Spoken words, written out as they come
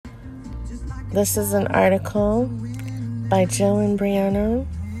This is an article by Joe and Brianna,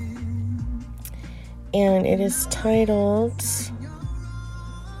 and it is titled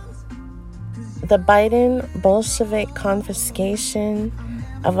The Biden Bolshevik Confiscation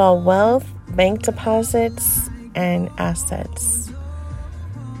of All Wealth, Bank Deposits, and Assets.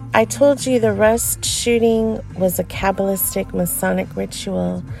 I told you the Rust shooting was a Kabbalistic Masonic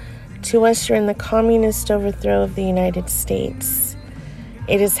ritual to usher in the communist overthrow of the United States.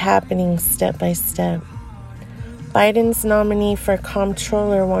 It is happening step by step. Biden's nominee for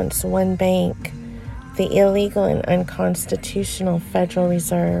comptroller wants one bank, the illegal and unconstitutional Federal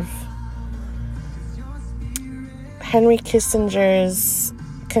Reserve. Henry Kissinger's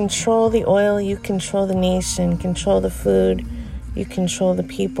control the oil, you control the nation, control the food, you control the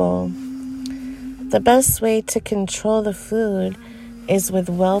people. The best way to control the food is with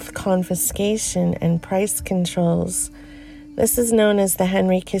wealth confiscation and price controls. This is known as the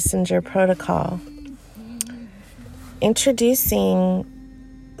Henry Kissinger Protocol. Introducing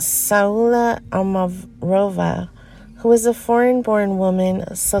Saula Omarova, who is a foreign-born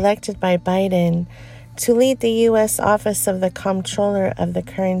woman selected by Biden to lead the U.S. Office of the Comptroller of the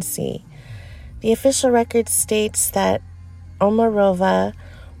Currency. The official record states that Omarova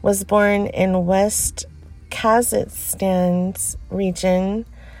was born in West Kazakhstan's region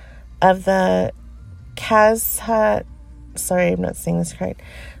of the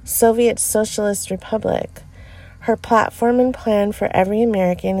Soviet Socialist Republic. Her platform and plan for every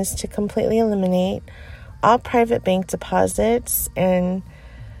American is to completely eliminate all private bank deposits and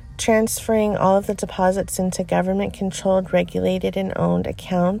transferring all of the deposits into government-controlled, regulated, and owned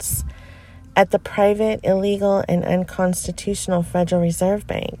accounts at the private, illegal, and unconstitutional Federal Reserve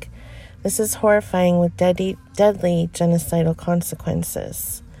Bank. This is horrifying with deadly genocidal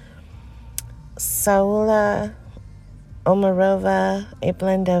consequences. Saula Omarova, a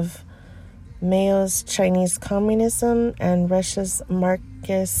blend of Mao's Chinese communism and Russia's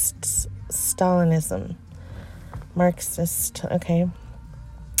Marxist Stalinism.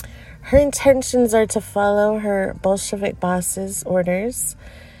 Her intentions are to follow her Bolshevik boss's orders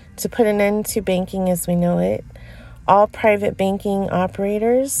to put an end to banking as we know it. All private banking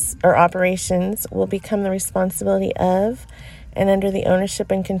operations will become the responsibility of and under the ownership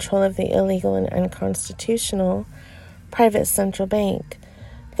and control of the illegal and unconstitutional private central bank,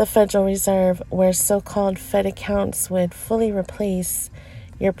 the Federal Reserve, where so-called Fed accounts would fully replace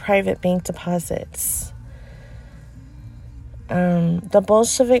your private bank deposits. The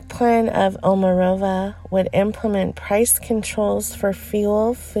Bolshevik plan of Omarova would implement price controls for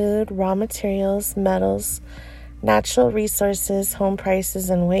fuel, food, raw materials, metals, natural resources, home prices,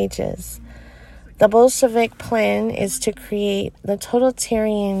 and wages. The Bolshevik plan is to create the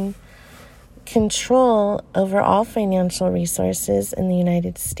totalitarian control over all financial resources in the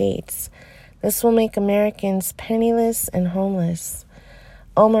United States. This will make Americans penniless and homeless.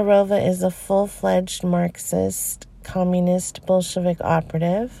 Omarova is a full-fledged Marxist, communist, Bolshevik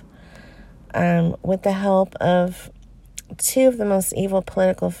operative with the help of two of the most evil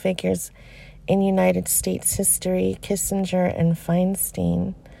political figures in United States history, Kissinger and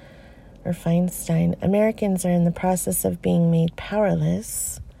Feinstein. Americans are in the process of being made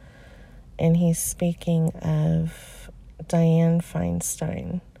powerless. And he's speaking of Dianne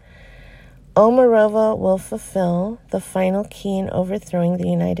Feinstein. Omarova will fulfill the final key in overthrowing the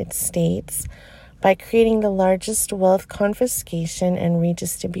United States by creating the largest wealth confiscation and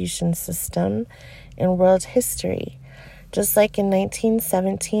redistribution system in world history. Just like in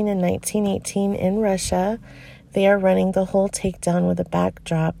 1917 and 1918 in Russia, they are running the whole takedown with a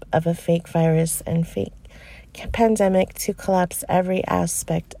backdrop of a fake virus and fake pandemic to collapse every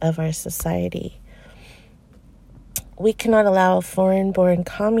aspect of our society. We cannot allow a foreign-born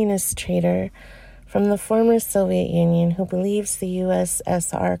communist traitor from the former Soviet Union who believes the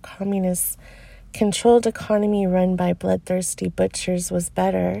USSR communist-controlled economy run by bloodthirsty butchers was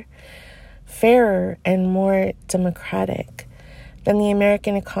better, fairer, and more democratic than the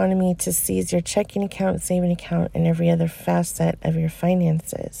American economy to seize your checking account, saving account, and every other facet of your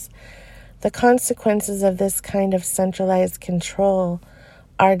finances. The consequences of this kind of centralized control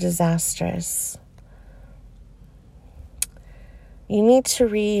are disastrous. You need to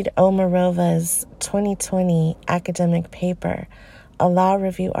read Omarova's 2020 academic paper, a law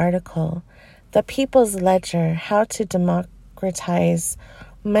review article, The People's Ledger, How to Democratize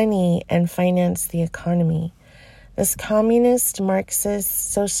Money and Finance the Economy. This communist,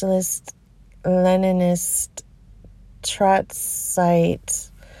 Marxist, socialist, Leninist, Trotskyite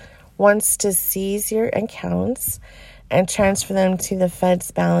wants to seize your accounts and transfer them to the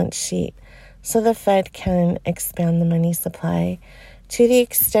Fed's balance sheet so the Fed can expand the money supply To the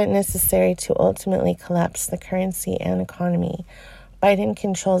extent necessary to ultimately collapse the currency and economy, Biden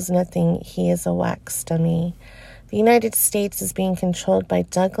controls nothing. He is a wax dummy. The United States is being controlled by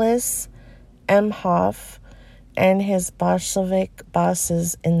Douglas Emhoff and his Bolshevik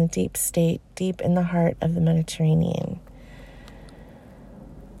bosses in the deep state, deep in the heart of the Mediterranean.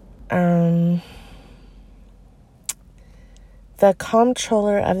 The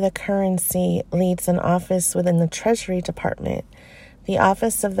comptroller of the currency leads an office within the Treasury Department. The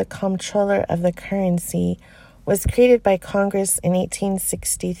office of the comptroller of the currency was created by Congress in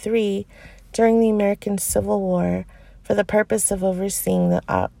 1863 during the American Civil War for the purpose of overseeing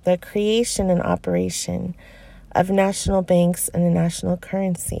the creation and operation of national banks and the national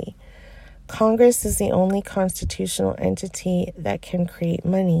currency. Congress is the only constitutional entity that can create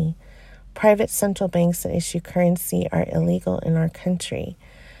money. Private central banks that issue currency are illegal in our country.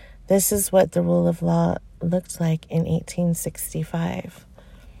 This is what the rule of law looked like in 1865.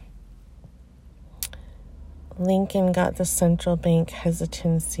 Lincoln got the central bank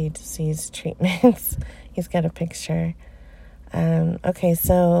hesitancy disease treatments. He's got a picture. Okay,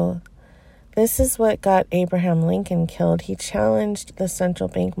 so this is what got Abraham Lincoln killed. He challenged the central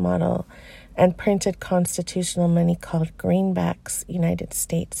bank model and printed constitutional money called greenbacks, United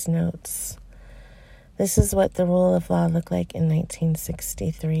States notes. This is what the rule of law looked like in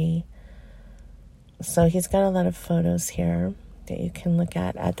 1963. So he's got a lot of photos here that you can look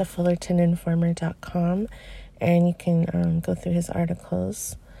at thefullertoninformer.com, and you can go through his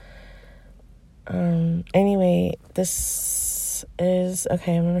articles. Anyway, this is...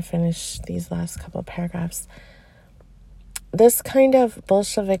 Okay, I'm going to finish these last couple paragraphs. This kind of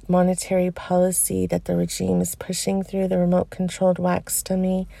Bolshevik monetary policy that the regime is pushing through the remote-controlled wax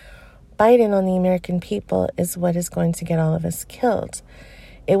dummy Biden on the American people is what is going to get all of us killed.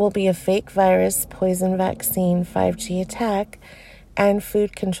 It will be a fake virus, poison vaccine, 5G attack, and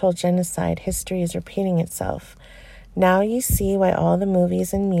food control genocide. History is repeating itself. Now you see why all the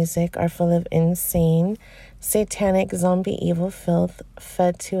movies and music are full of insane, satanic, zombie evil filth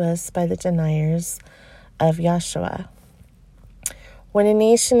fed to us by the deniers of Yahshua. When a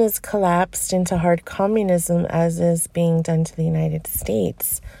nation is collapsed into hard communism, as is being done to the United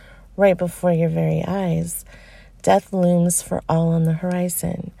States, right before your very eyes, death looms for all on the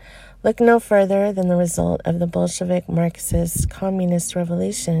horizon. Look no further than the result of the Bolshevik Marxist communist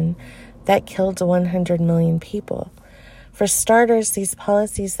revolution that killed 100 million people. For starters, these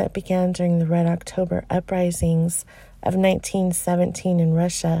policies that began during the Red October uprisings of 1917 in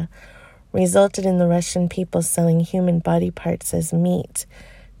Russia resulted in the Russian people selling human body parts as meat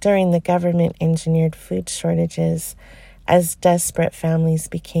during the government-engineered food shortages as desperate families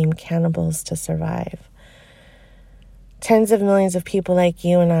became cannibals to survive. Tens of millions of people like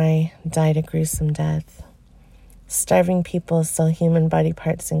you and I died a gruesome death. Starving people sell human body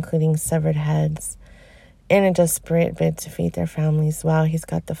parts, including severed heads, in a desperate bid to feed their families. Wow, he's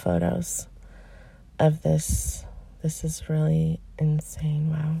got the photos of this. This is really insane.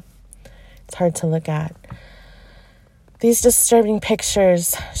 Wow. It's hard to look at. These disturbing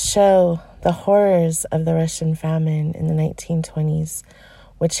pictures show the horrors of the Russian famine in the 1920s,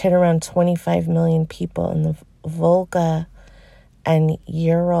 which hit around 25 million people in the Volga and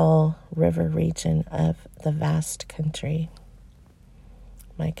Ural River region of the vast country.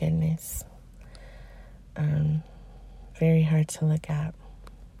 My goodness. Very hard to look at.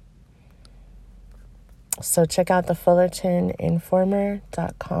 So check out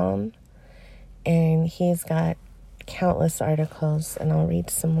thefullertoninformer.com, and he's got countless articles, and I'll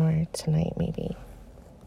read some more tonight maybe.